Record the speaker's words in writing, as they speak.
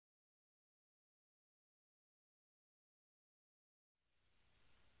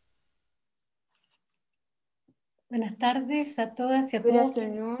Buenas tardes a todas y a Good todos.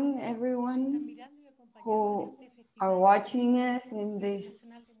 afternoon, everyone who are watching us in this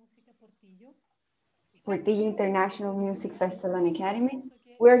Portillo International Music Festival and Academy.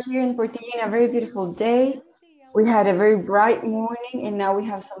 We're here in Portillo on a very beautiful day. We had a very bright morning and now we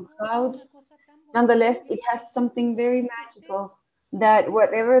have some clouds. Nonetheless, it has something very magical that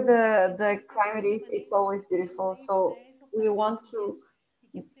whatever the climate is, it's always beautiful. So we want to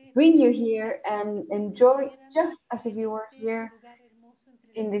bring you here and enjoy just as if you were here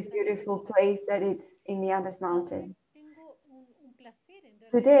in this beautiful place that it's in the Andes Mountain.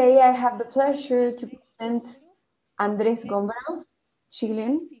 Today, I have the pleasure to present Andrés Gomberoff,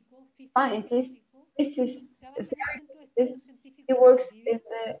 Chilean scientist, physicist. He works in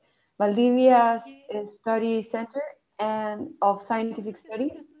the Valdivia Study Center and of Scientific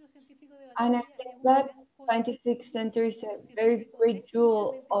Studies. And I think that Scientific Center is a very great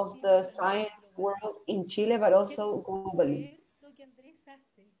jewel of the science world in Chile, but also globally.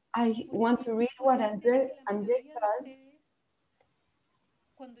 I want to read what Andrés does,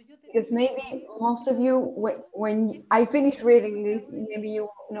 because maybe most of you, when I finish reading this, maybe you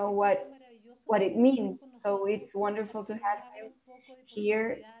know what it means. So it's wonderful to have him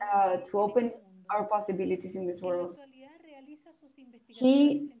here to open our possibilities in this world.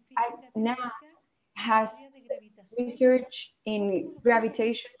 He now has research in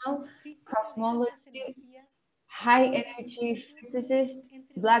gravitational cosmology, high energy physicists,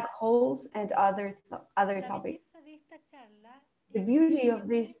 black holes, and other topics. The beauty of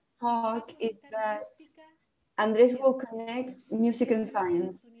this talk is that Andrés will connect music and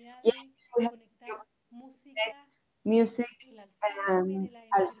science. Yes, we have music and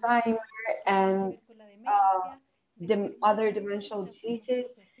Alzheimer and the other dimensional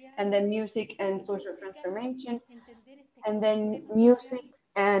diseases, and then music and social transformation, and then music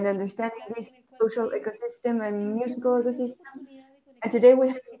and understanding this social ecosystem and musical ecosystem. And today we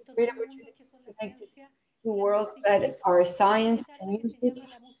have a great opportunity to connect these two worlds that are science and music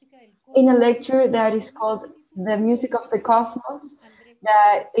in a lecture that is called The Music of the Cosmos,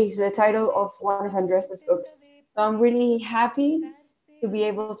 that is the title of one of Andrés' books. So I'm really happy to be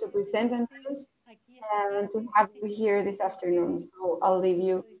able to present Andrés and to have you here this afternoon. So I'll leave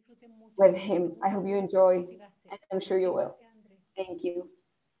you with him. I hope you enjoy, and I'm sure you will. Thank you.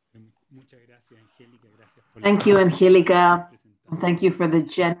 Thank you, Angelica. Thank you for the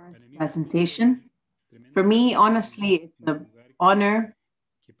generous presentation. For me, honestly, it's an honor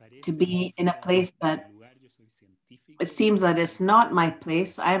to be in a place that it seems that it's not my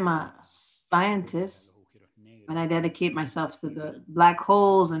place. I'm a scientist and I dedicate myself to the black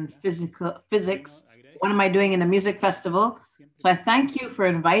holes and physics. What am I doing in a music festival? So I thank you for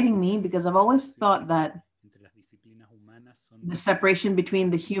inviting me, because I've always thought that the separation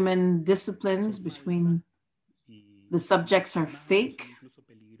between the human disciplines, between the subjects, are fake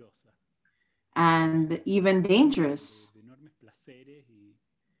and even dangerous.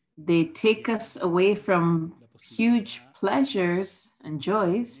 They take us away from huge pleasures and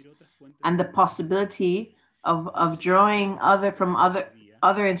joys and the possibility of drawing from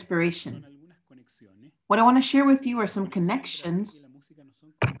other inspiration. What I want to share with you are some connections.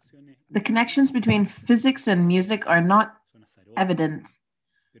 The connections between physics and music are not evident,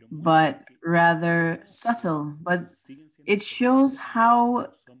 but rather subtle. But it shows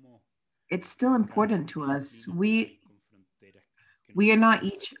how it's still important to us. We are not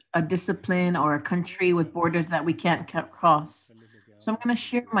each a discipline or a country with borders that we can't cross. So I'm going to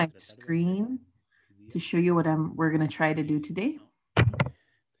share my screen to show you what we're going to try to do today.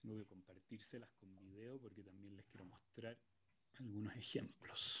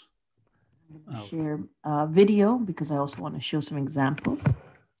 Share video because I also want to show some examples.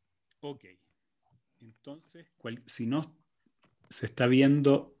 Okay. Entonces, si no se está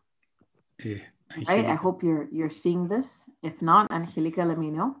viendo. Right, I hope you're seeing this. If not, Angelica, let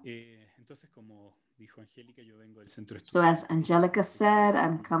me know. Entonces, como dijo Angelica, yo vengo del Centro de Estudios. So as Angelica said,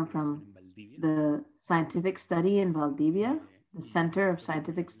 I come from the scientific study in Valdivia, the Center of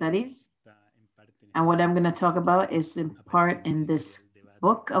Scientific Studies. And what I'm going to talk about is in part in this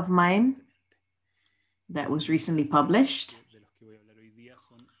book of mine that was recently published.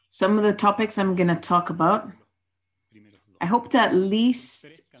 Some of the topics I'm going to talk about, I hope to at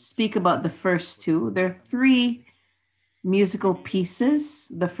least speak about the first two. There are three musical pieces.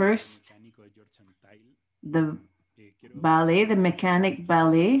 The first, the ballet, the mechanic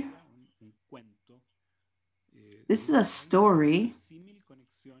ballet. This is a story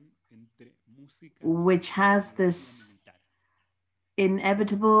which has this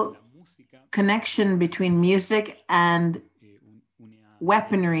inevitable connection between music and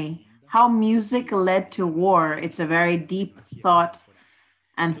weaponry, how music led to war. It's a very deep thought,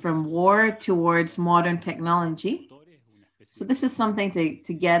 and from war towards modern technology. So this is something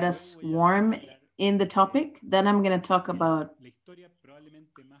to get us warm in the topic. Then I'm going to talk about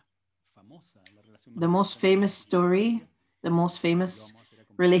the most famous story, the most famous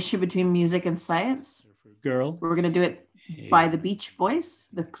relationship between music and science. Girl. We're going to do it by the Beach Boys,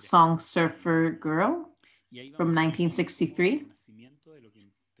 the song Surfer Girl from 1963.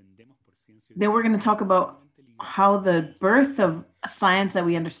 Then we're going to talk about how the birth of science that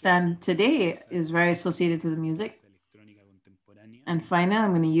we understand today is very associated to the music. And finally, I'm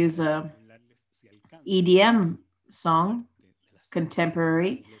going to use a EDM song,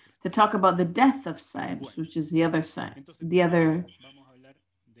 contemporary, to talk about the death of science, which is the other side, the other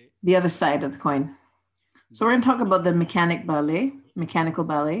side of the coin. So we're going to talk about the mechanical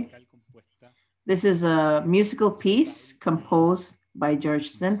ballet. This is a musical piece composed by George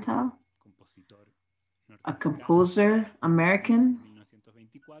Zental, a composer, American.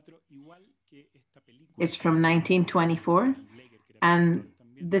 It's from 1924. And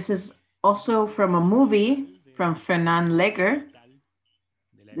this is also from a movie from Fernand Léger.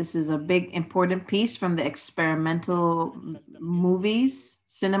 This is a big, important piece from the experimental movies,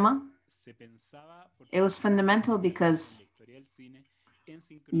 cinema. It was fundamental because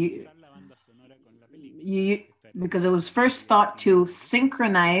because it was first thought to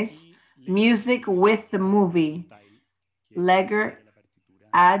synchronize music with the movie. Léger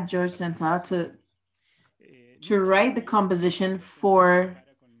asked George Zental to write the composition for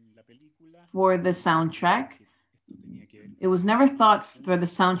the soundtrack. It was never thought for the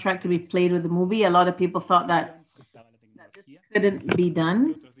soundtrack to be played with the movie. A lot of people thought that this couldn't be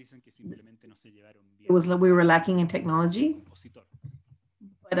done. We were lacking in technology,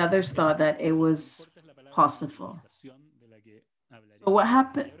 but others thought that it was possible. So what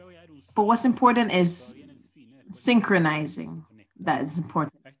happened? But what's important is synchronizing. That is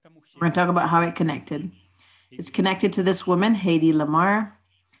important. We're going to talk about how it connected. It's connected to this woman, Hedy Lamarr.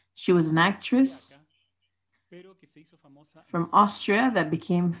 She was an actress from Austria that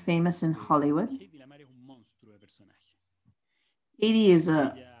became famous in Hollywood. Hedy is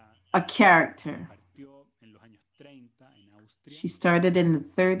a character. She started in the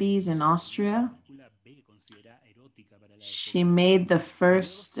 30s in Austria. She made the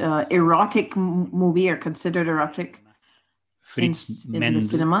first erotic movie, or considered erotic, in the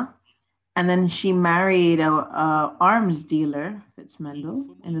cinema. And then she married a arms dealer, Fritz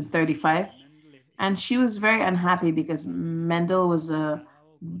Mendel, in the 35. And she was very unhappy because Mendel was very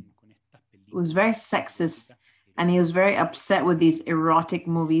sexist, and he was very upset with these erotic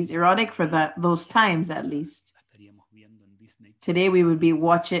movies, erotic for those times at least. Today we would be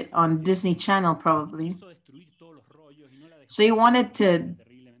watch it on Disney Channel probably. So he wanted to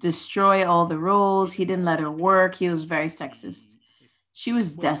destroy all the roles. He didn't let her work. He was very sexist. She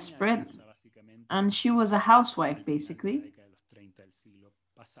was desperate, and she was a housewife basically.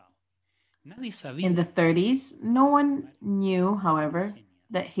 In the 30s, no one knew, however,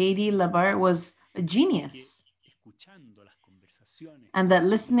 that Hedy Lamarr was a genius, and that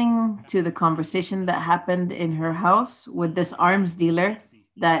listening to the conversation that happened in her house with this arms dealer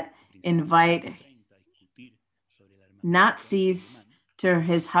that invite Nazis to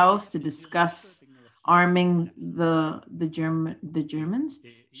his house to discuss arming the Germans,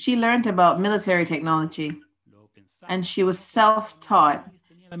 she learned about military technology, and she was self-taught.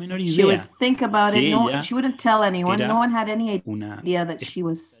 She would think about it. She wouldn't tell anyone. No one had any idea that she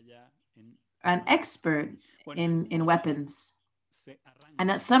was an expert in weapons. And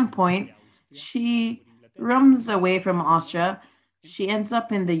at some point, she roams away from Austria. She ends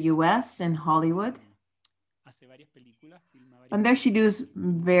up in the US, in Hollywood. And there she does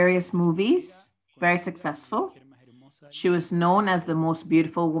various movies, very successful. She was known as the most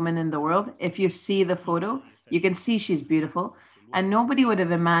beautiful woman in the world. If you see the photo, you can see she's beautiful. And nobody would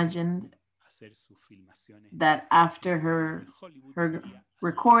have imagined that after her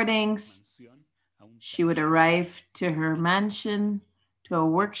recordings, she would arrive to her mansion, to a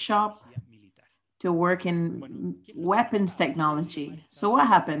workshop, to work in weapons technology. So what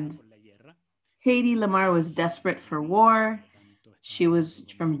happened? Hedy Lamarr was desperate for war. She was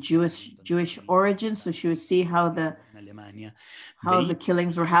from Jewish origin, so she would see how the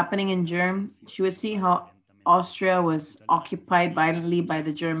killings were happening in Germany. She would see how Austria was occupied violently by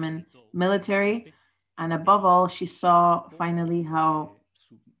the German military, and above all, she saw finally how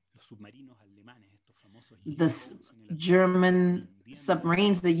the German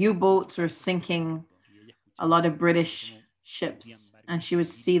submarines, the U-boats, were sinking a lot of British ships, and she would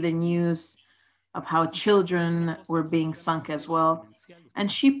see the news of how children were being sunk as well.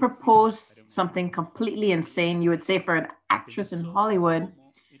 And she proposed something completely insane, you would say, for an actress in Hollywood.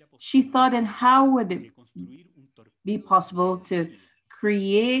 She thought, in how would it be possible to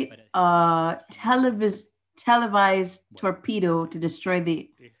create a televised torpedo to destroy the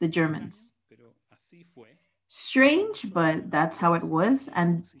Germans? Strange, but that's how it was.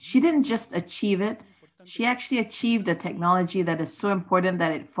 And she didn't just achieve it, she actually achieved a technology that is so important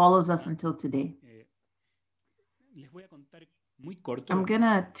that it follows us until today. I'm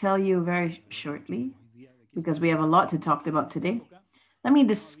gonna tell you very shortly, because we have a lot to talk about today. Let me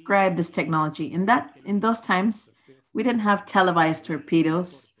describe this technology. In those times, we didn't have televised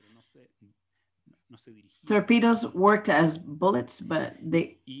torpedoes. Torpedoes worked as bullets, but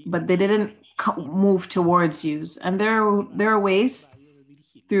they didn't move towards you. And there are ways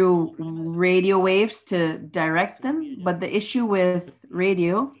through radio waves to direct them. But the issue with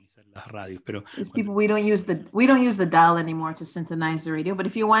radio is we don't use the dial anymore to synchronize the radio. But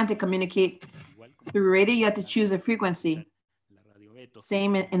if you want to communicate through radio, you have to choose a frequency.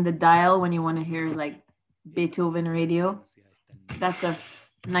 Same in the dial when you want to hear like Beethoven radio. That's a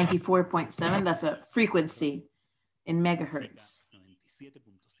 94.7. That's a frequency in megahertz.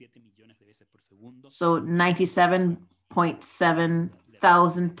 So 97.7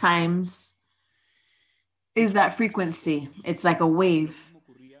 thousand times is that frequency. It's like a wave.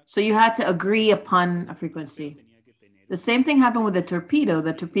 So you had to agree upon a frequency. The same thing happened with the torpedo.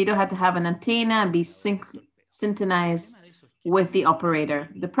 The torpedo had to have an antenna and be synchronized with the operator.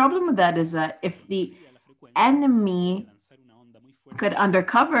 The problem with that is that if the enemy could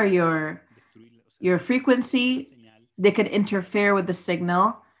undercover your frequency, they could interfere with the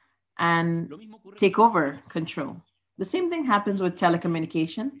signal and take over control. The same thing happens with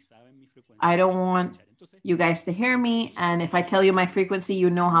telecommunication. I don't want you guys to hear me, and if I tell you my frequency,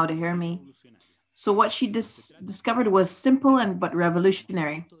 you know how to hear me. So what she discovered was simple but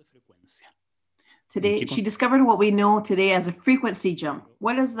revolutionary. Today, she discovered what we know today as a frequency jump.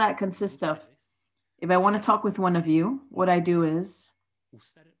 What does that consist of? If I want to talk with one of you, what I do is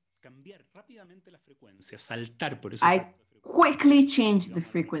I quickly change the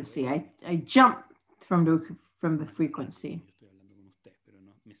frequency. I jump from the frequency.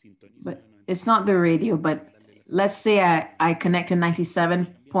 But it's not the radio, but let's say I connect to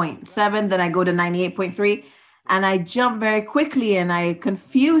 97.7, then I go to 98.3, and I jump very quickly and I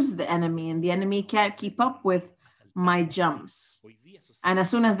confuse the enemy, and the enemy can't keep up with my jumps. And as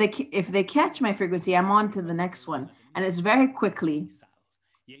soon as if they catch my frequency, I'm on to the next one, and it's very quickly.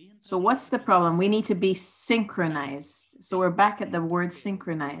 So what's the problem? We need to be synchronized. So we're back at the word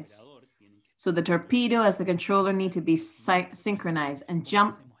synchronized. So the torpedo as the controller need to be synchronized and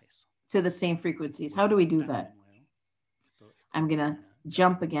jump to the same frequencies. How do we do that? I'm gonna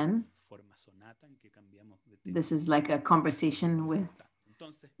jump again. This is like a conversation with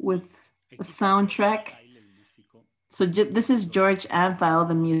a soundtrack. So this is George Antheil,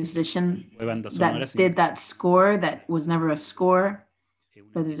 the musician that did that score that was never a score,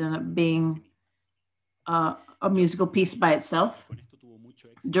 but it ended up being a musical piece by itself.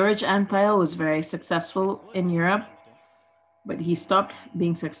 George Antheil was very successful in Europe, but he stopped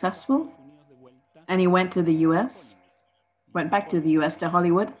being successful and he went to the US, went back to the US, to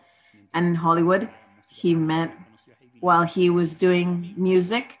Hollywood. And in Hollywood, he met, while he was doing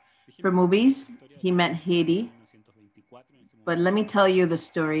music for movies, he met Haiti. But let me tell you the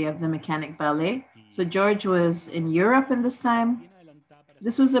story of the Mechanic Ballet. So George was in Europe in this time.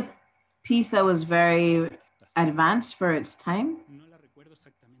 This was a piece that was very advanced for its time.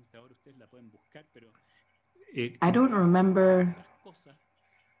 I don't remember.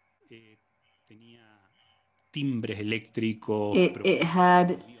 It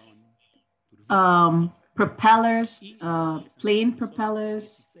had propellers, plane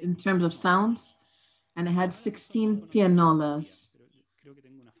propellers in terms of sounds, and it had 16 pianolas.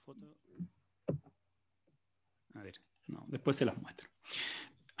 Después se las muestro.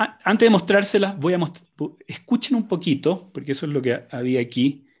 Antes de mostrárselas, escuchen un poquito, porque eso es lo que había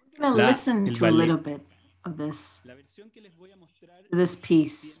aquí. Listen to a little bit of this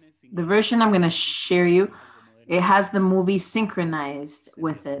piece. The version I'm going to share you, it has the movie synchronized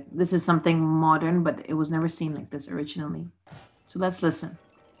with it. This is something modern, but it was never seen like this originally. So let's listen.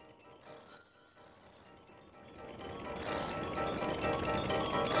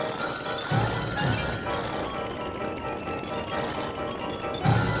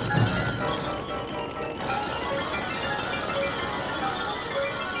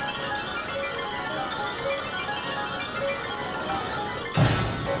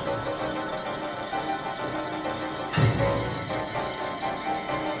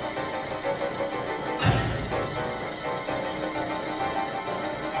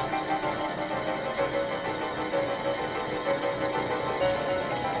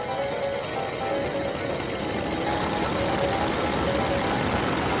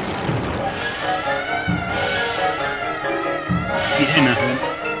 buena.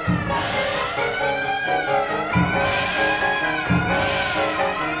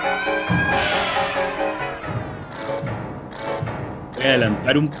 Voy a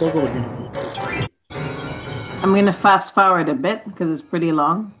adelantar un poco porque no me gusta mucho. I'm going to fast forward a bit because it's pretty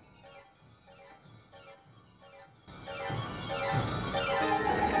long.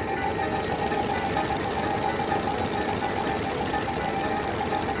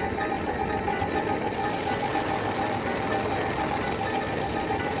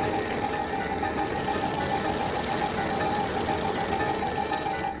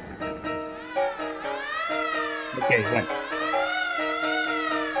 Ok, bueno.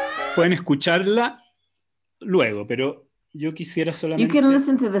 Pueden escucharla luego, pero yo quisiera You solamente... can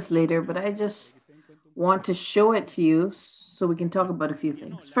listen to this later, but I just want to show it to you so we can talk about a few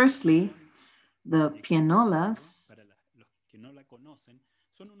things. Firstly, the pianolas,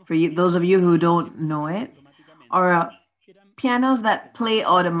 for you, those of you who don't know it, are pianos that play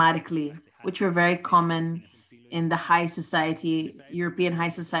automatically, which were very common in the high society, European high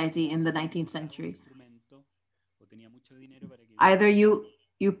society in the 19th century. Either you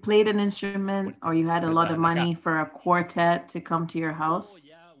played an instrument or you had a lot of money for a quartet to come to your house.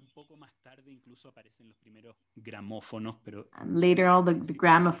 And later on, the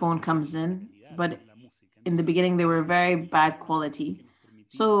gramophone comes in, but in the beginning, they were very bad quality.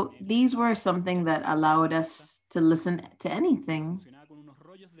 So these were something that allowed us to listen to anything.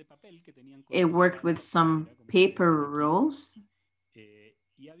 It worked with some paper rolls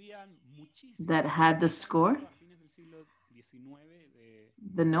that had the score,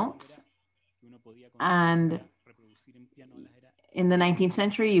 the notes, and in the 19th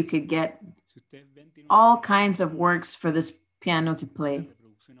century, you could get all kinds of works for this piano to play.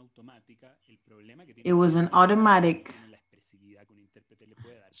 It was an automatic.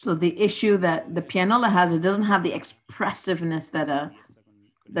 So the issue that the pianola has, it doesn't have the expressiveness that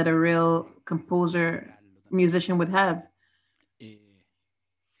a real composer, musician would have.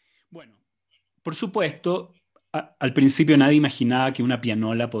 Bueno, por supuesto, al principio nadie imaginaba que una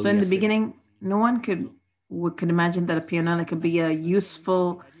pianola podía So in the ser. beginning, no one could imagine that a pianola could be a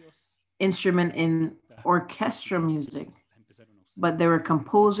useful instrument in orchestral music. But there were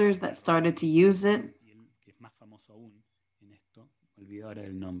composers that started to use it. Que es más famoso aún en esto, me olvidé ahora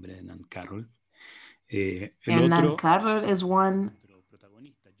el nombre de Nan Carroll. Nan Carroll is one,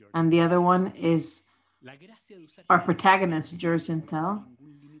 and the other one is our protagonist, George Intel.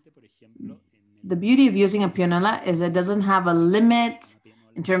 The beauty of using a pianola is it doesn't have a limit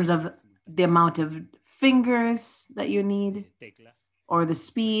in terms of the amount of fingers that you need or the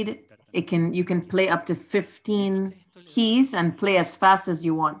speed. You can play up to 15 keys and play as fast as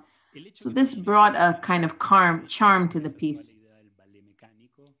you want. So this brought a kind of charm to the piece.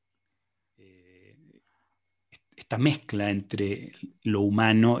 Esta mezcla entre lo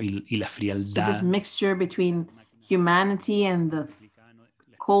humano y la So frialdad. this mixture between humanity and the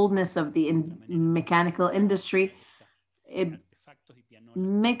coldness of the mechanical industry, it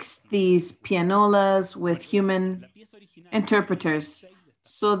mixed these pianolas with human interpreters.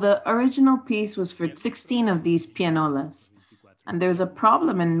 So the original piece was for 16 of these pianolas. And there's a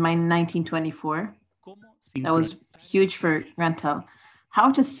problem in my 1924 that was huge for Rantel.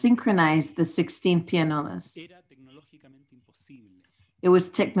 How to synchronize the 16 pianolas. It was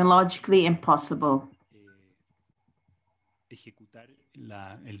technologically impossible.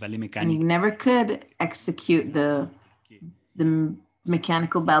 And you never could execute the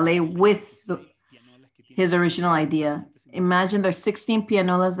mechanical ballet with his original idea. Imagine there's 16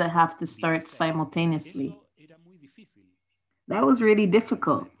 pianolas that have to start simultaneously. That was really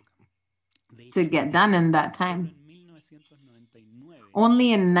difficult to get done in that time.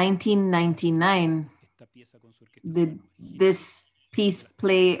 Only in 1999 did this piece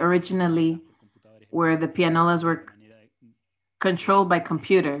play originally where the pianolas were controlled by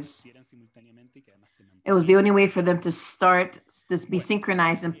computers. It was the only way for them to be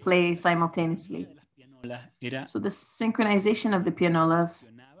synchronized and play simultaneously. So the synchronization of the pianolas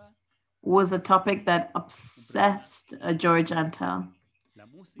was a topic that obsessed George Antal.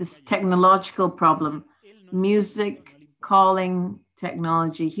 This technological problem, music calling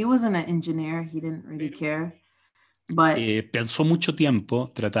technology. He wasn't an engineer. He didn't really care. But pensó mucho tiempo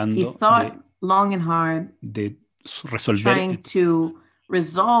he tratando thought long and hard, de resolver trying to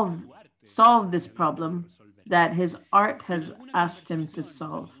solve this problem that his art has asked him to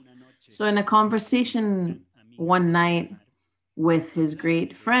solve. So in a conversation one night with his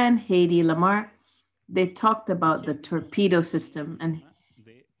great friend, Hedy Lamarr, they talked about the torpedo system. And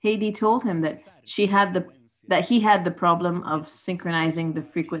Hedy told him that he had the problem of synchronizing the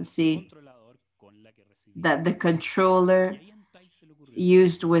frequency that the controller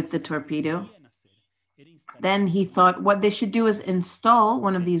used with the torpedo. Then he thought what they should do is install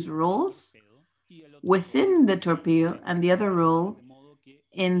one of these rolls within the torpedo and the other roll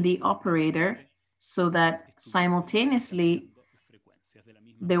in the operator, so that simultaneously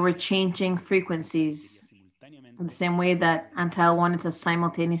they were changing frequencies in the same way that Antal wanted to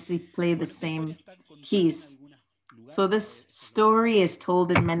simultaneously play the same keys. So this story is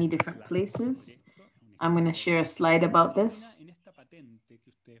told in many different places. I'm going to share a slide about this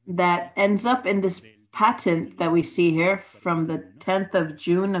that ends up in this patent that we see here from the 10th of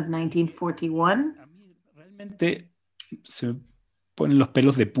June of 1941. Realmente se me ponen los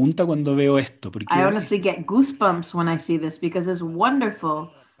pelos de punta cuando veo esto. Porque I honestly get goosebumps when I see this because it's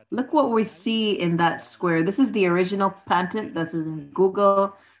wonderful. Look what we see in that square. This is the original patent. This is in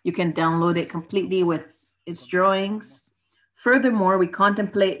Google. You can download it completely with its drawings. Furthermore, we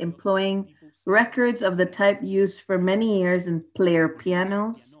contemplate employing records of the type used for many years in player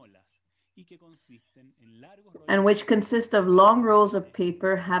pianos, and which consist of long rolls of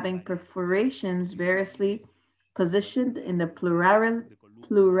paper having perforations variously positioned in the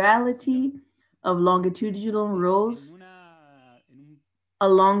plurality of longitudinal rows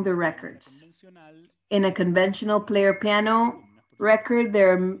along the records. In a conventional player piano record,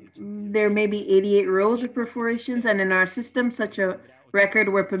 there may be 88 rows of perforations, and in our system, such a record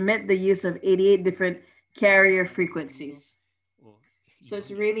will permit the use of 88 different carrier frequencies. So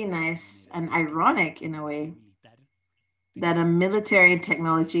it's really nice and ironic in a way that a military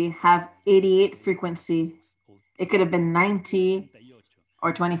technology have 88 frequency. It could have been 90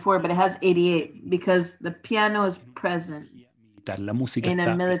 or 24, but it has 88 because the piano is present in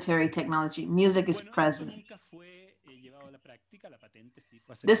a military technology. Music is present.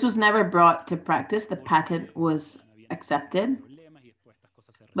 This was never brought to practice. The patent was accepted,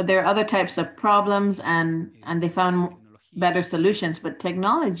 but there are other types of problems, and they found better solutions. But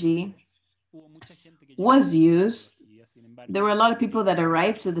technology was used. There were a lot of people that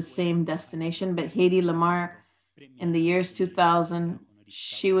arrived to the same destination, but Hedy Lamarr, in the years 2000,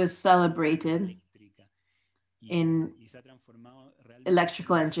 she was celebrated in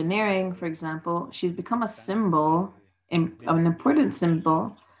electrical engineering, for example. She's become a symbol, an important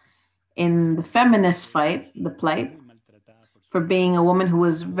symbol in the feminist fight, the plight, for being a woman who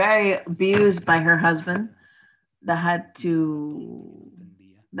was very abused by her husband, that had to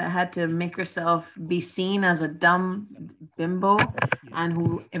make herself be seen as a dumb bimbo, and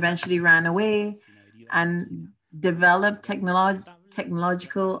who eventually ran away and developed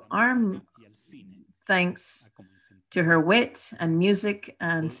technological arm thanks to her wit and music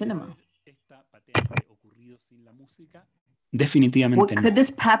and cinema. Definitivamente Could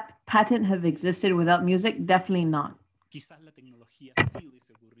this patent have existed without music? Definitely not.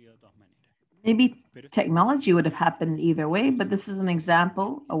 Maybe technology would have happened either way, but this is an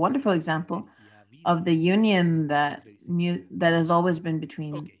example, a wonderful example of the union that has always been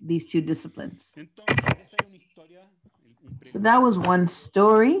between these two disciplines. So that was one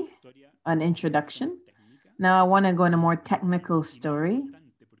story, an introduction. Now I want to go in a more technical story,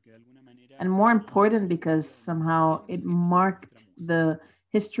 and more important because somehow it marked the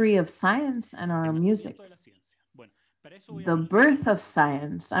history of science and our music. The birth of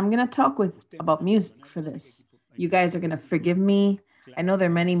science. I'm going to talk about music for this. You guys are going to forgive me. I know there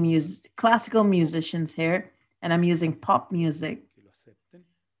are many classical musicians here, and I'm using pop music.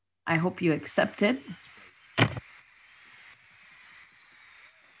 I hope you accept it.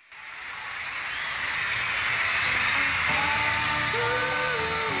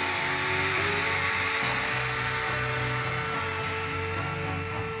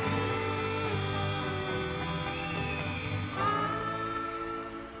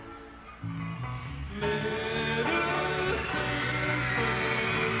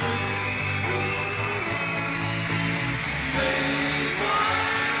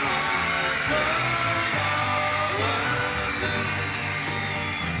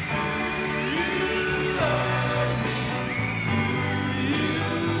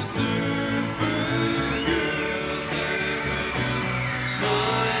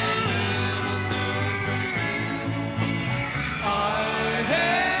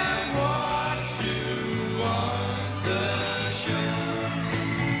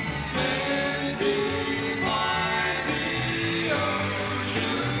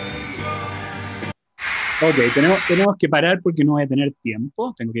 Ok, tenemos que parar porque no voy a tener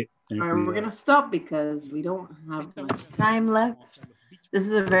tiempo. Tengo que tener All right, we're going to stop because we don't have much time left. This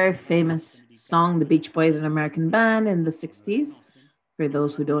is a very famous song. The Beach Boys, an American band in the 60s, for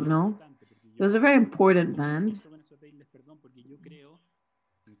those who don't know. It was a very important band.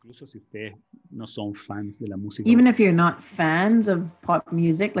 Incluso si ustedes no son fans de la música. Even if you're not fans of pop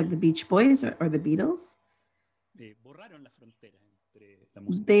music like the Beach Boys or the Beatles, borraron las fronteras entre la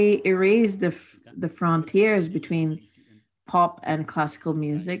música. they erased the frontiers between pop and classical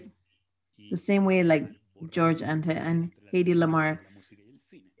music, the same way like George Anta and Hedy Lamarr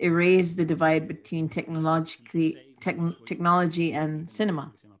erased the divide between technology and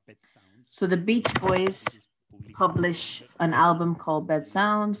cinema. So the Beach Boys publish an album called Bed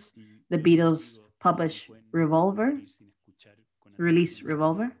Sounds. The Beatles publish release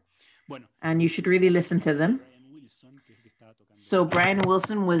Revolver. And you should really listen to them. So Brian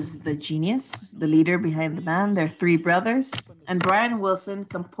Wilson was the genius, the leader behind the band. They're three brothers. And Brian Wilson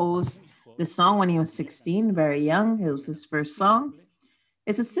composed the song when he was 16, very young. It was his first song.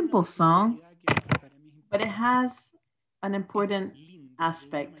 It's a simple song, but it has an important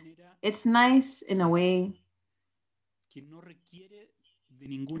aspect. It's nice in a way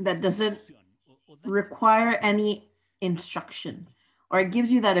that doesn't require any instruction, or it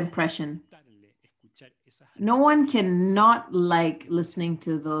gives you that impression. No one can not like listening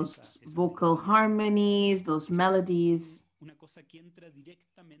to those vocal harmonies, those melodies.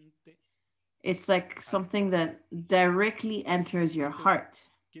 It's like something that directly enters your heart.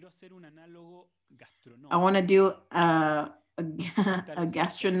 I want to do a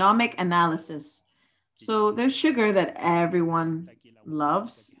gastronomic analysis. So there's sugar that everyone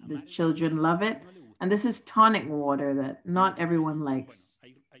loves. The children love it. And this is tonic water that not everyone likes.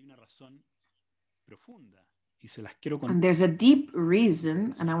 And there's a deep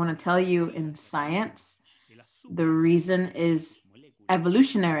reason, and I want to tell you in science, the reason is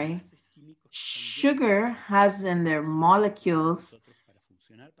evolutionary. Sugar has in their molecules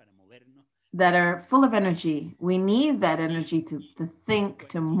that are full of energy. We need that energy to think,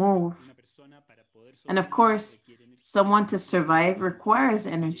 to move. And of course, someone to survive requires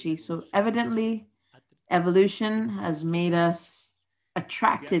energy. So evidently, evolution has made us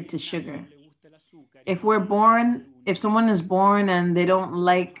attracted to sugar. If someone is born and they don't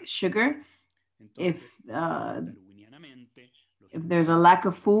like sugar, if there's a lack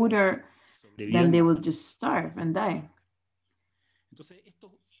of food, then they will just starve and die.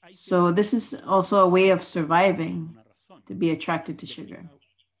 So this is also a way of surviving, to be attracted to sugar.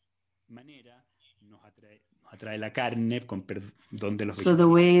 So the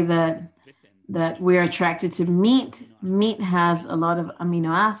way that we're attracted to meat has a lot of amino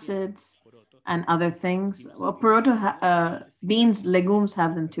acids and other things. Well, beans, legumes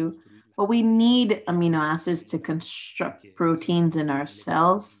have them too. But we need amino acids to construct proteins in our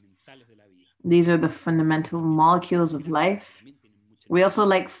cells. These are the fundamental molecules of life. We also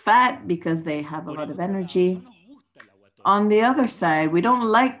like fat because they have a lot of energy. On the other side, we don't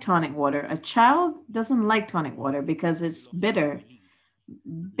like tonic water. A child doesn't like tonic water because it's bitter.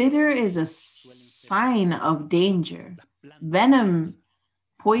 Bitter is a sign of danger. Venom,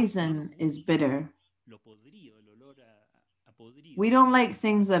 poison is bitter. We don't like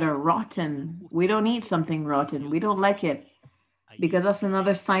things that are rotten. We don't eat something rotten. We don't like it because that's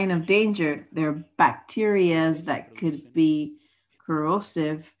another sign of danger. There are bacteria that could be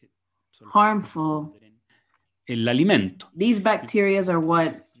corrosive, harmful. These bacteria are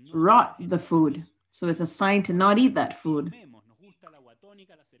what rot the food. So it's a sign to not eat that food.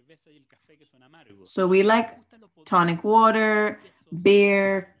 So we like tonic water,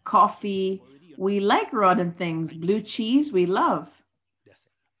 beer, coffee. We like rotten things. Blue cheese, we love.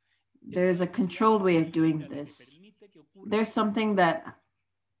 There's a controlled way of doing this. There's something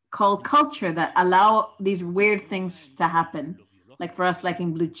called culture that allow these weird things to happen. Like for us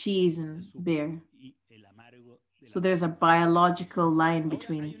liking blue cheese and beer. So there's a biological line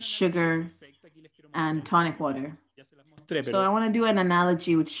between sugar and tonic water. So I want to do an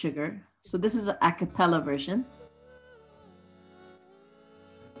analogy with sugar. So this is an a cappella version.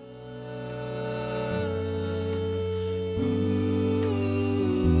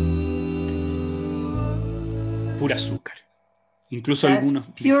 Pura azúcar. Incluso That's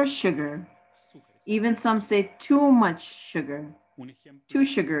algunos pure sugar. Even some say too much sugar. Too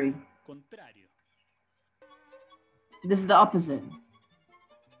sugary. This is the opposite.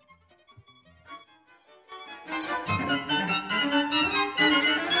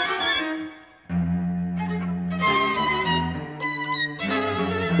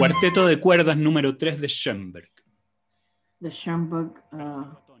 Cuarteto de cuerdas número 3 de Schoenberg. The Schoenberg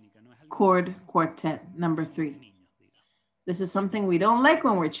chord quartet number 3. This is something we don't like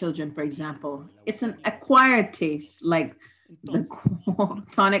when we're children, for example. It's an acquired taste, like the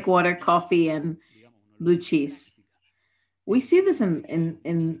tonic water, coffee, and blue cheese. We see this in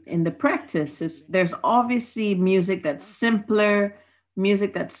the practice. There's obviously music that's simpler,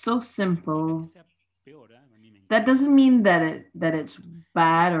 music that's so simple. That doesn't mean that it's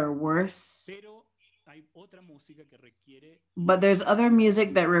bad or worse. But there's other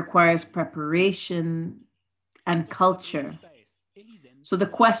music that requires preparation and culture. So the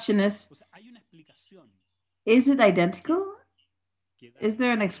question is it identical? Is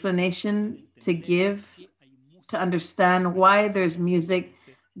there an explanation to give to understand why there's music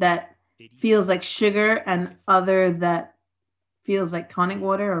that feels like sugar and other that feels like tonic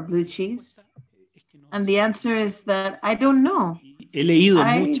water or blue cheese? And the answer is that I don't know. He leído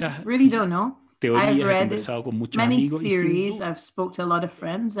I muchas really don't know. I've teorías, he read conversado con muchos many amigos y sin theories. duda I've spoke to a lot of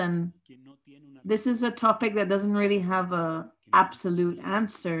friends, and this is a topic that doesn't really have a absolute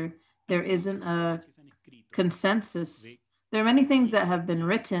answer. There isn't a consensus. There are many things that have been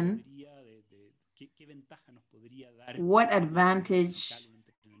written. What advantage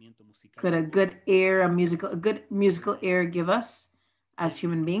could a good musical ear give us as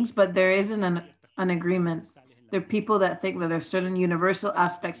human beings? But there isn't an agreement. There are people that think that there are certain universal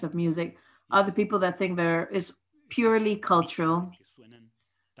aspects of music, other people that think there is purely cultural.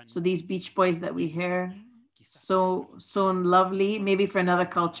 So these Beach Boys that we hear, so lovely, maybe for another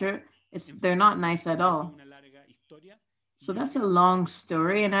culture, they're not nice at all. So that's a long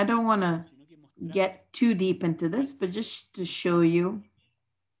story, and I don't want to get too deep into this, but just to show you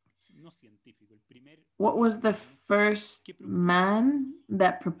what was the first man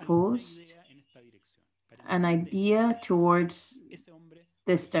that proposed an idea towards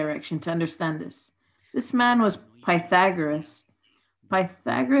this direction to understand this. This man was Pythagoras.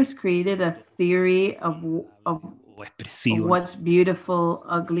 Pythagoras created a theory of what's beautiful,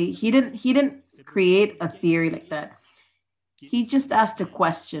 ugly. He didn't create a theory like that. He just asked a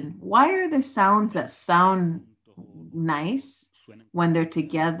question. Why are there sounds that sound nice when they're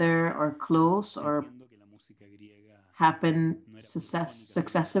together or close or happen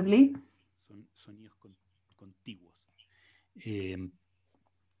successively?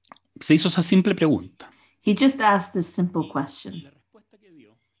 Se hizo esa simple pregunta. He just asked this simple question.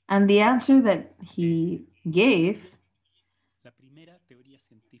 And the answer that he gave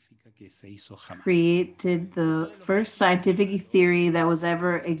created the first scientific theory that was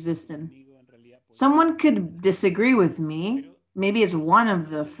ever existed. Someone could disagree with me. Maybe it's one of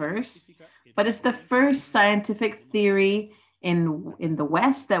the first, but it's the first scientific theory in the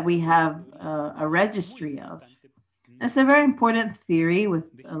West that we have a registry of. It's a very important theory with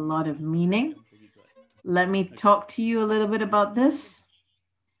a lot of meaning. Let me talk to you a little bit about this.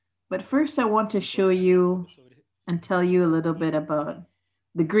 But first, I want to show you and tell you a little bit about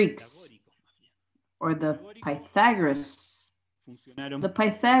the Greeks or the Pythagoras. The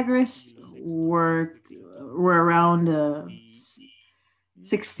Pythagoras were around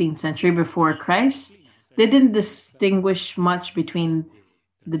 16th century before Christ. They didn't distinguish much between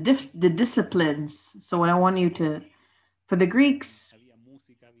the disciplines. So what I want you to, for the Greeks,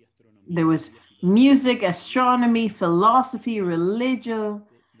 there was music, astronomy, philosophy, religion,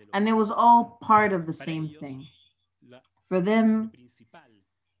 and it was all part of the same thing. For them,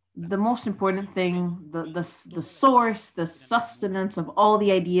 the most important thing, the source, the sustenance of all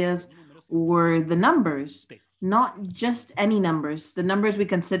the ideas were the numbers, not just any numbers, the numbers we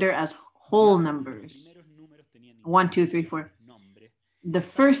consider as whole numbers. 1, 2, 3, 4. The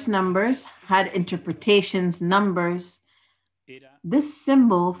first numbers had interpretations, numbers. This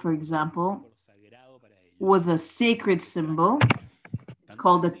symbol, for example, was a sacred symbol. It's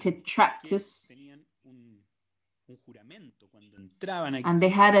called the tetractys. And they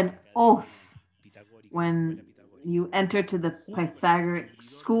had an oath when you enter to the Pythagorean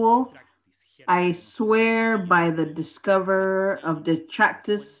school. I swear by the discoverer of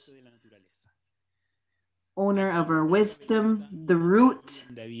Detritus, owner of our wisdom, the root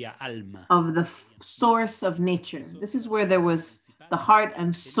of the source of nature. This is where there was the heart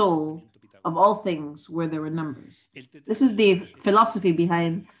and soul of all things, where there were numbers. This is the philosophy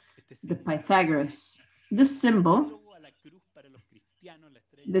behind the Pythagoras. This symbol,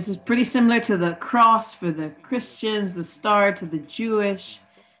 this is pretty similar to the cross for the Christians, the star to the Jewish.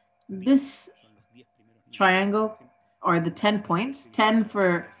 This triangle are the 10 points, 10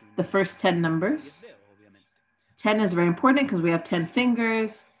 for the first 10 numbers. 10 is very important because we have 10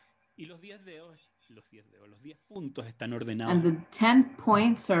 fingers. And the 10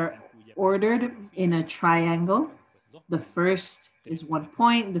 points are ordered in a triangle. The first is 1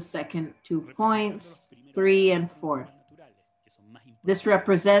 point, the second 2 points, 3 and 4. This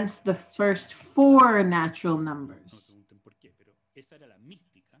represents the first 4 natural numbers.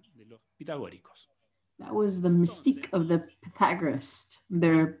 That was the mystique of the Pythagoras,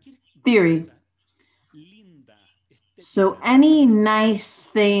 their theory. So any nice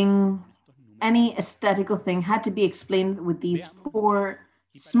thing, any aesthetical thing had to be explained with these 4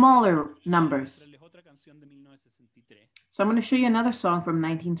 smaller numbers. So I'm going to show you another song from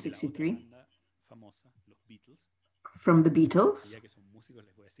 1963 from the Beatles.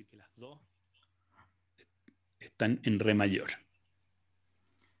 Están en re mayor.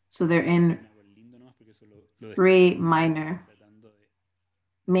 So they're in re minor,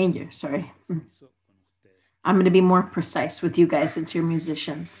 major, sorry. I'm going to be more precise with you guys since you're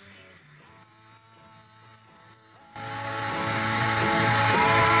musicians.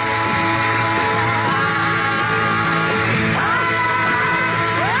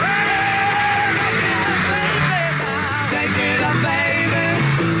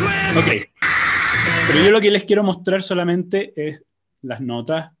 Ok, pero yo lo que les quiero mostrar solamente es las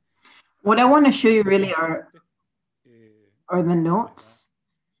notas. What I want to show you really are the notes.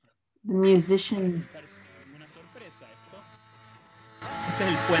 The musicians. Una sorpresa esto. Este es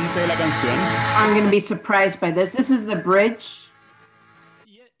el puente de la canción. I'm going to be surprised by this. This is the bridge.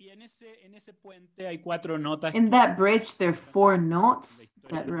 Y en ese puente hay 4 notas. In that bridge, there are 4 notes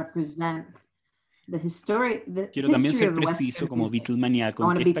that represent the history. Quiero también ser preciso como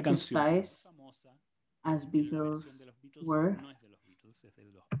Beatlemaníaco en que esta canción precise as Beatles were.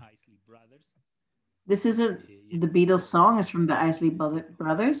 This isn't the Beatles song, it's from the Isley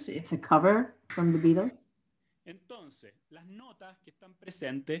Brothers. It's a cover from the Beatles. Entonces, las notas que están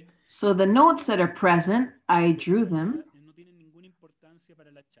presentes, so the notes that are present, I drew them. No tienen ninguna importancia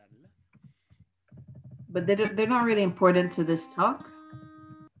para la charla. But they're not really important to this talk.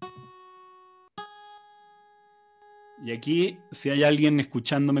 Y aquí, si hay alguien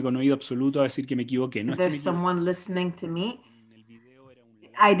escuchándome con oído absoluto, va a decir que me equivoqué. No es que There's me equivoqué. someone listening to me.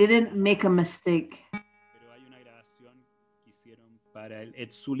 I didn't make a mistake. Pero hay una grabación que hicieron para el Ed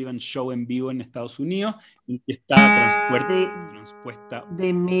Sullivan Show en vivo en Estados Unidos, en que está transpuesta.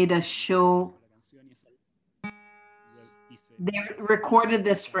 They made a show. They recorded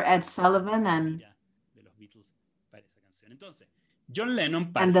this for Ed Sullivan and John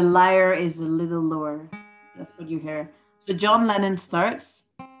Lennon and the lyre is a little lower. That's what you hear. So John Lennon starts,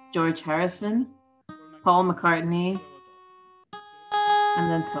 George Harrison, Paul McCartney,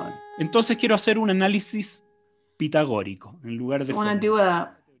 and then Todd. Entonces quiero hacer un análisis pitagórico en lugar de. So I want to do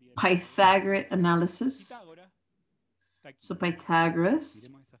a Pythagorean analysis. So Pythagoras.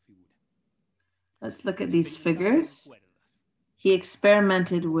 Let's look at these figures. He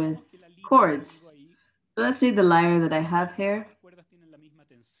experimented with chords. So let's say the lyre that I have here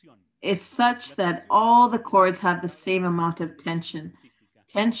is such that all the chords have the same amount of tension.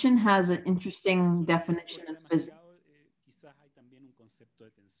 Tension has an interesting definition in physics.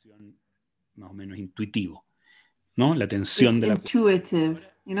 Más o menos intuitivo, ¿no? La tensión de la. Intuitive,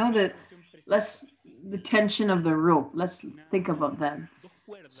 you know, the tension of the rope. Let's think about that.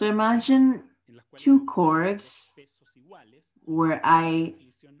 So imagine 2 chords where I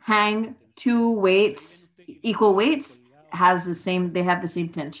hang 2 weights, equal weights, they have the same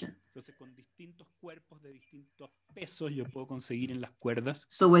tension. Entonces, con distintos cuerpos de distintos pesos, yo puedo conseguir en las cuerdas.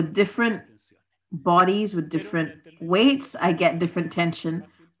 So with different bodies, with different weights, I get different tension.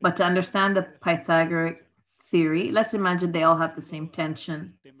 But to understand the Pythagorean theory, let's imagine they all have the same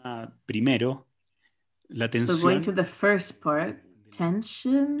tension. Primero, la tensión. So going to the first part,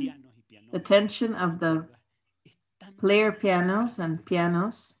 tension, the tension of the player pianos and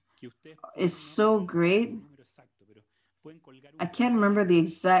pianos is so great. I can't remember the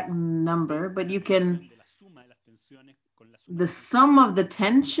exact number, but you can, the sum of the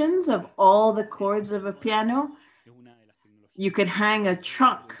tensions of all the chords of a piano, you could hang a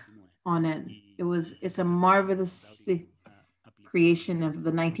truck on it. It's a marvelous creation of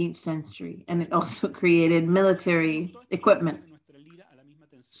the 19th century, and it also created military equipment.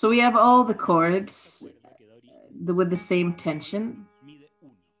 So we have all the chords with the same tension.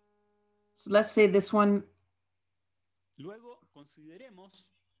 So let's say this one. Luego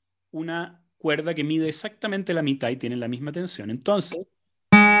consideremos una cuerda que mide exactamente la mitad y tiene la misma tensión. Entonces,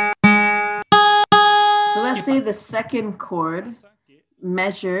 so let's say the second chord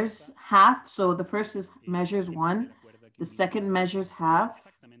measures half. So the first measures 1, the second measures half,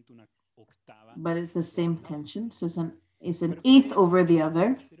 but it's the same tension. So it's an eighth over the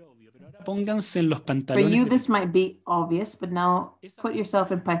other. pónganse en los For pantalones. you, this might be obvious, but now put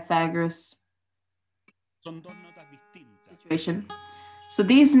yourself in Pythagoras' Son 2 notas distintas. situation. So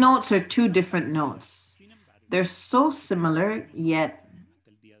these notes are 2 different notes. They're so similar, yet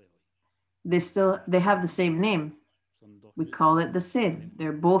they have the same name. We call it the same.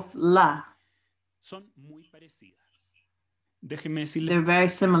 They're both la. Son muy parecidas. Déjenme decirles. They're very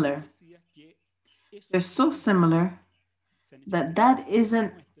similar. They're so similar that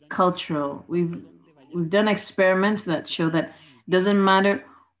isn't cultural. We've done experiments that show that it doesn't matter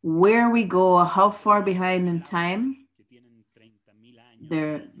where we go or how far behind in time.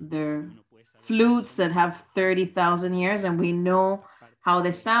 They're flutes that have 30,000 years, and we know how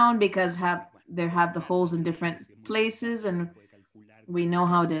they sound because they have the holes in different places, and we know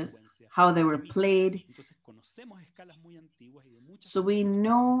how they were played. So we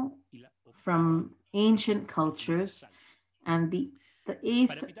know from ancient cultures, and the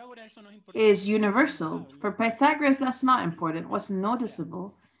eighth is universal. For Pythagoras, that's not important. What's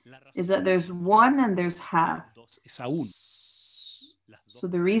noticeable is that there's one and there's half. So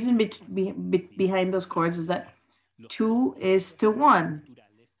the reason behind those chords is that 2 is to 1.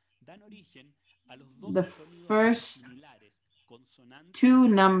 The first 2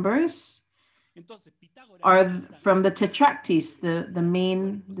 numbers are from the tetractys, the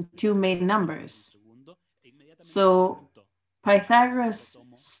 2 main numbers. So Pythagoras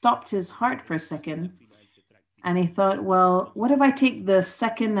stopped his heart for a second, and he thought, well, what if I take the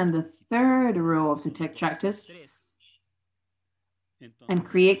second and the third row of the tetractys and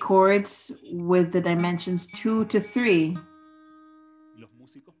create chords with the dimensions 2 to 3?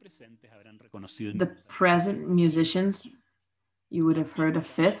 The present musicians, you would have heard a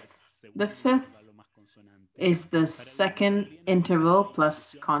fifth. The fifth is the second interval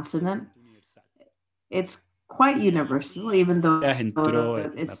plus consonant. It's quite universal, even though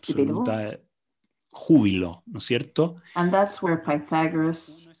it's debatable. Júbilo, ¿no es cierto? And that's where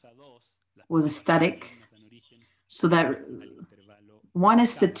Pythagoras was ecstatic. So that 1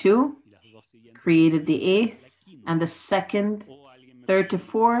 is to 2 created the eighth, and the second, third to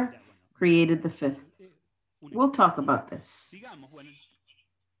 4 created the fifth. We'll talk about this.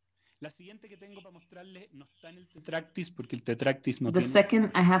 The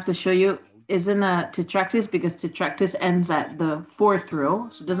second I have to show you isn't a tetractys because tetractys ends at the 4th row,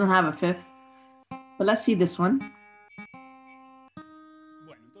 so it doesn't have a 5th. But let's see this one.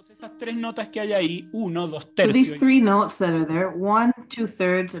 So these 3 notes that are there, 1,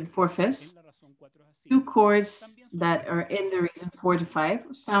 2/3, and 4/5, 2 chords that are in the reason 4 to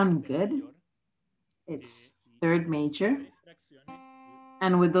 5 sound good. It's 3rd major.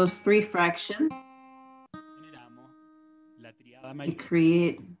 And with those 3 fractions, we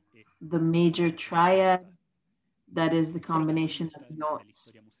create the major triad that is the combination of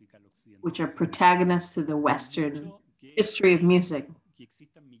notes, which are protagonists to the Western history of music.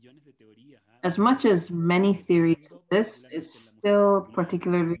 As much as many theories exist, it's still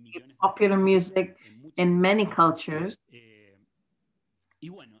particularly popular music in many cultures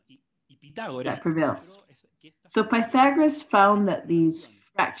that prevails. So Pythagoras found that these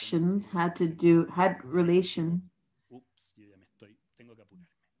fractions had relation.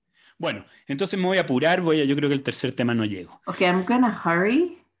 Bueno, entonces me voy a apurar, yo creo que el tercer tema no llego. Okay, I'm gonna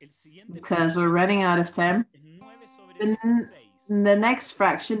hurry because we're running out of time. The next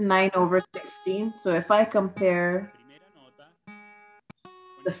fraction, 9/16. So if I compare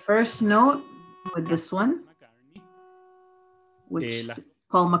the first note with this one, which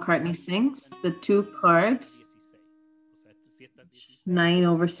Paul McCartney sings, the 2 cards,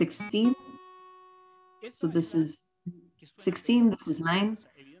 9/16. So this is 16, this is 9.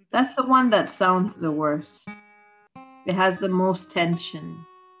 That's the one that sounds the worst. It has the most tension.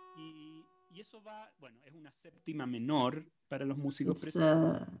 It's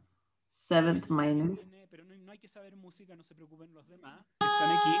a 7th minor.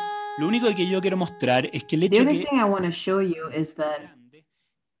 Lo único que yo quiero mostrar es que el hecho The only thing I want to show you is that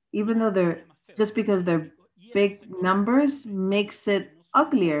even though just because they're big numbers makes it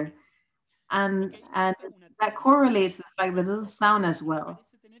uglier, and that correlates to the fact that it doesn't sound as well.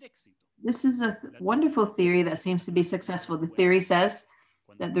 This is a wonderful theory that seems to be successful. The theory says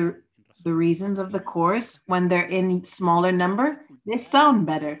that the reasons of the chords, when they're in smaller number, they sound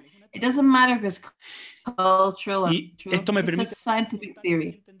better. It doesn't matter if it's cultural or it's a scientific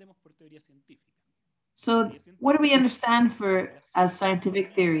theory. So what do we understand as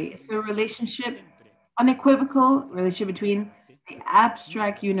scientific theory? It's a relationship, unequivocal relationship between the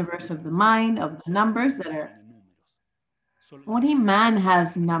abstract universe of the mind, of the numbers that are. Only man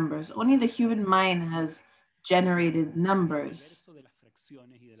has numbers. Only the human mind has generated numbers.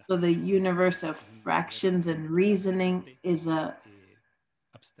 So the universe of fractions and reasoning is an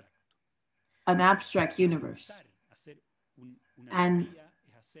abstract universe. And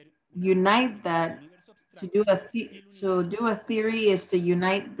unite that to do a theory is to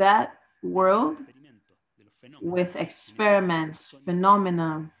unite that world with experiments,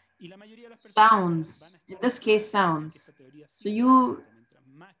 phenomena, sounds, in this case sounds. So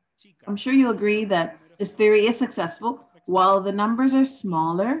I'm sure you agree that this theory is successful. while the numbers are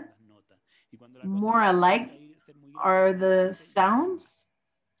smaller, more alike are the sounds.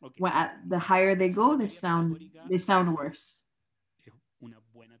 The higher they go, they sound worse.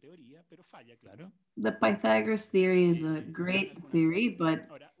 The Pythagoras theory is a great theory, but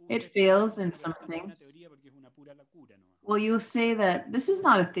it fails in some things. Well, you'll say that this is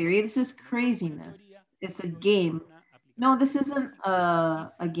not a theory, this is craziness. It's a game. No, this isn't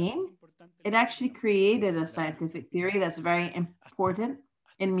a game. It actually created a scientific theory that's very important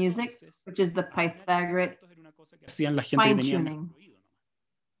in music, which is the Pythagorean fine-tuning.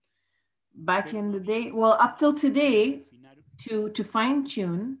 Back in the day, well, up till today, to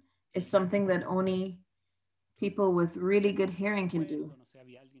fine-tune is something that only people with really good hearing can do.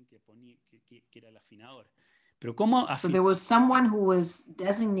 So there was someone who was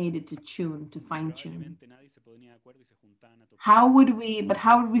designated to tune, to fine-tune. How would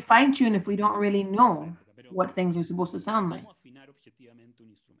we fine-tune if we don't really know what things are supposed to sound like?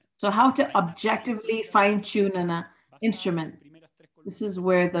 So how to objectively fine-tune an instrument? This is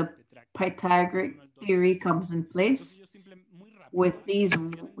where the Pythagorean theory comes in place with these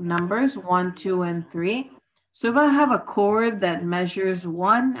numbers, 1, 2, and 3. So if I have a chord that measures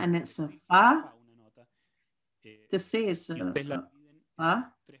 1 and it's a fa, to say it's a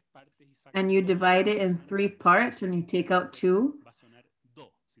fa, and you divide it in 3 parts and you take out 2.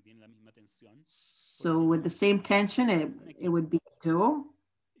 So with the same tension, it would be do.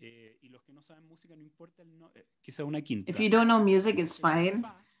 If you don't know music, it's fine.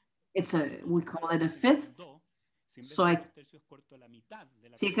 We call it a fifth. So I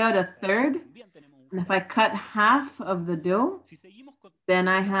take out a third, and if I cut half of the do, then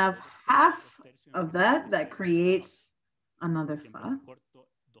I have half of that creates another fa.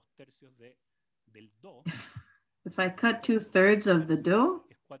 If I cut 2/3 of the do,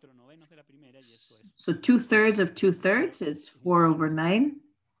 so 2/3 of 2/3 is 4/9.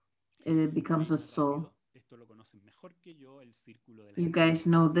 It becomes a sol. You guys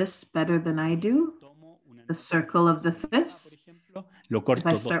know this better than I do. The circle of the fifths. If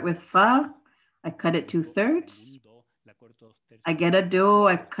I start with fa, I cut it 2/3. I get a do,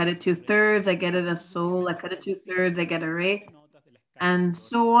 I cut it 2/3. I get it a sol, I cut it 2/3. I get a re, and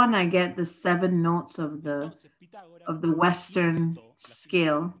so on. I get the 7 notes of the Western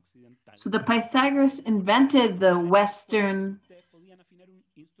scale. So the Pythagoras invented the Western.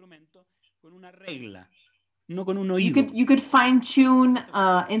 You could fine-tune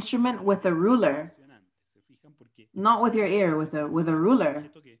an instrument with a ruler, not with your ear, with a ruler.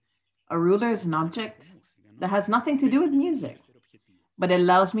 A ruler is an object that has nothing to do with music, but it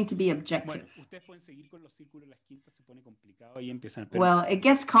allows me to be objective. Well, it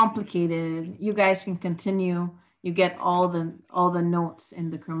gets complicated. You guys can continue. You get all the notes in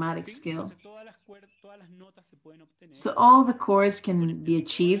the chromatic scale. So all the chords can be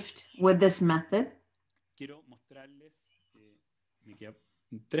achieved with this method.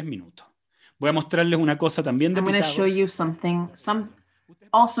 Voy a mostrarles una cosa también de I'm going to show you something,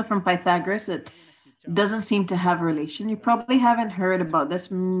 also from Pythagoras. It doesn't seem to have relation. You probably haven't heard about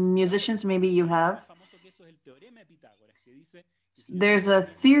this. Musicians, maybe you have. There's a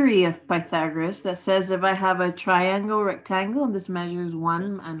theory of Pythagoras that says if I have a triangle, rectangle, and this measures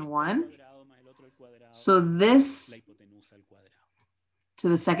 1 and 1, so this to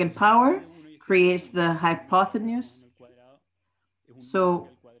the second power creates the hypotenuse. So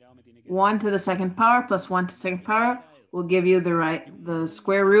 1 to the second power plus 1 to the second power will give you the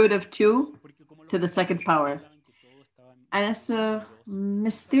square root of 2 to the second power. And it's a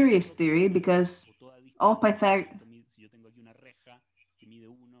mysterious theory because all Pythagoras.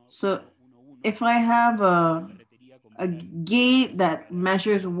 So if I have a gate that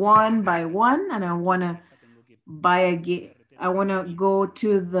measures 1 by 1 and I want to buy a gate, I want to go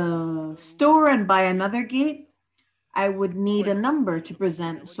to the store and buy another gate, I would need a number to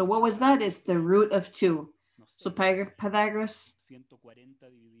present. So what was that? It's the root of 2. So Pythagoras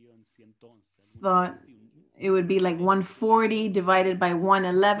thought it would be like 140 divided by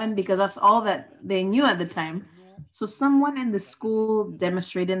 111 because that's all that they knew at the time. So someone in the school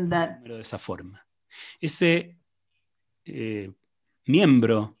demonstrated that. De esa forma. Ese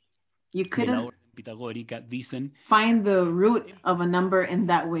miembro you de la orden pitagórica dicen find the root of a number in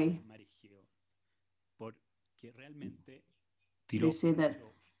that way. They say that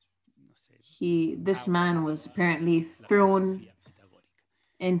this man was apparently thrown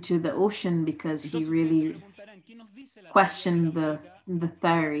into the ocean because he really questioned the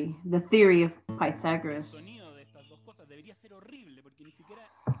theory of Pythagoras.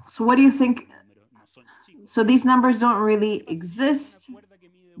 So what do you think? So these numbers don't really exist.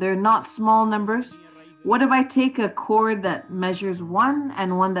 They're not small numbers. What if I take a chord that measures 1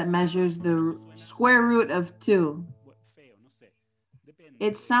 and one that measures the square root of 2?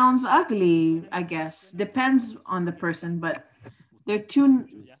 It sounds ugly, I guess. Depends on the person, but they're two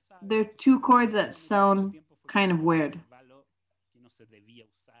chords that sound kind of weird.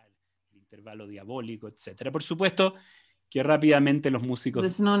 Intervalo diabólico, etcétera. Por supuesto que rápidamente los músicos.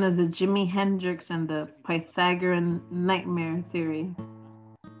 This is known as the Jimi Hendrix and the Pythagorean nightmare theory.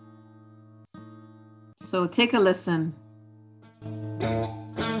 So take a listen.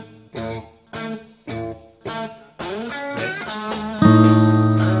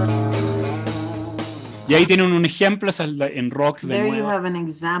 Y ahí tienen un ejemplo en rock de There nuevo. you have an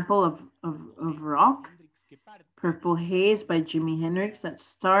example of rock. Purple Haze by Jimi Hendrix that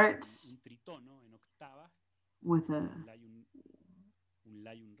starts with a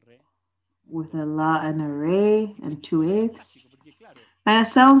La and a Re and 2/8. And it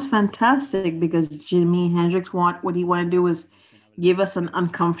sounds fantastic because Jimi Hendrix what he wanted to do was give us an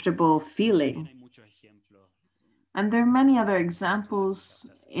uncomfortable feeling. And there are many other examples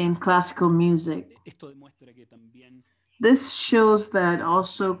in classical music. This shows that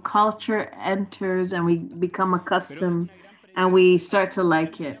also culture enters and we become accustomed and we start to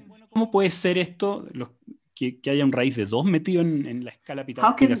like it. ¿Cómo puede ser esto? Que haya un raíz de 2 metido en la escala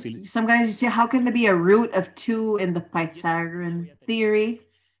pitagórica. Some guys you say, how can there be a root of 2 in the Pythagorean theory?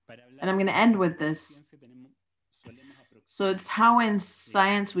 And I'm going to end with this. So it's how in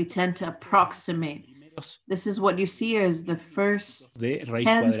science we tend to approximate. This is what you see here is the first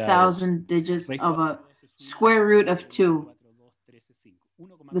 10,000 digits of a square root of 2.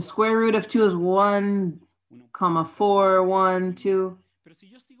 The square root of 2 is 1,4, 1, 2.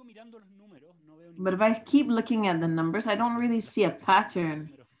 But if I keep looking at the numbers, I don't really see a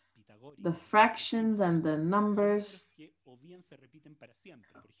pattern. The fractions and the numbers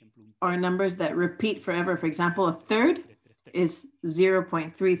are numbers that repeat forever. For example, a third is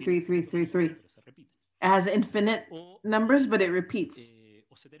 0.33333. It has infinite numbers, but it repeats.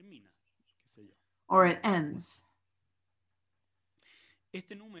 Or it ends.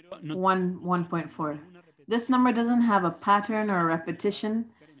 1.4. This number doesn't have a pattern or a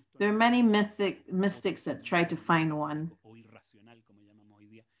repetition. There are many mystics that try to find one.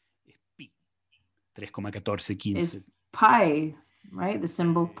 It's pi, right? The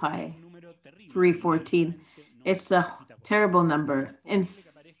symbol pi, 314. It's a terrible number,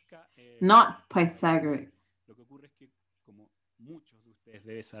 not Pythagorean.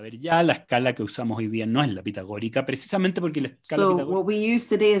 Debe saber ya, la escala que usamos hoy día no es la pitagórica, precisamente porque la escala pitagórica. So what we use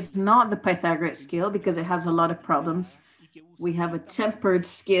today is not the Pythagorean scale because it has a lot of problems. We have a tempered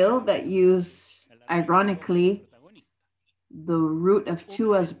scale that use, ironically, the root of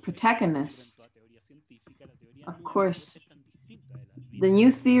 2 as a protagonist. Of course, the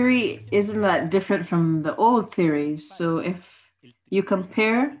new theory isn't that different from the old theories. So if you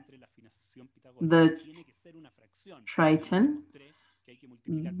compare the triton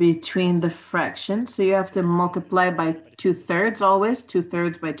between the fractions, so you have to multiply by 2/3 always,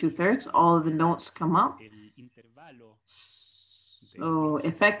 2/3 by 2/3, all of the notes come up. So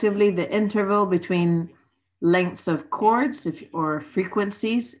effectively the interval between lengths of chords or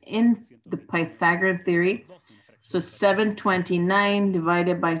frequencies in the Pythagorean theory. So 729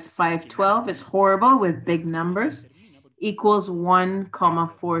 divided by 512 is horrible with big numbers, equals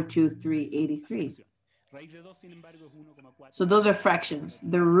 1,42383. So those are fractions.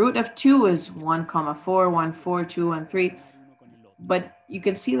 The root of 2 is 1,414,213, but you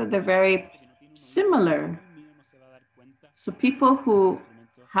can see that they're very similar. So people who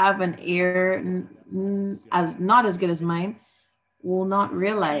have an ear as not as good as mine will not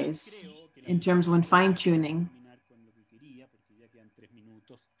realize in terms when fine-tuning.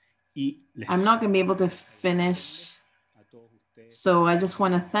 I'm not going to be able to finish. So I just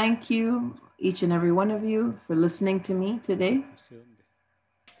want to thank you, each and every one of you, for listening to me today.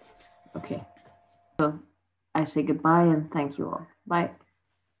 Okay. So I say goodbye and thank you all. Bye.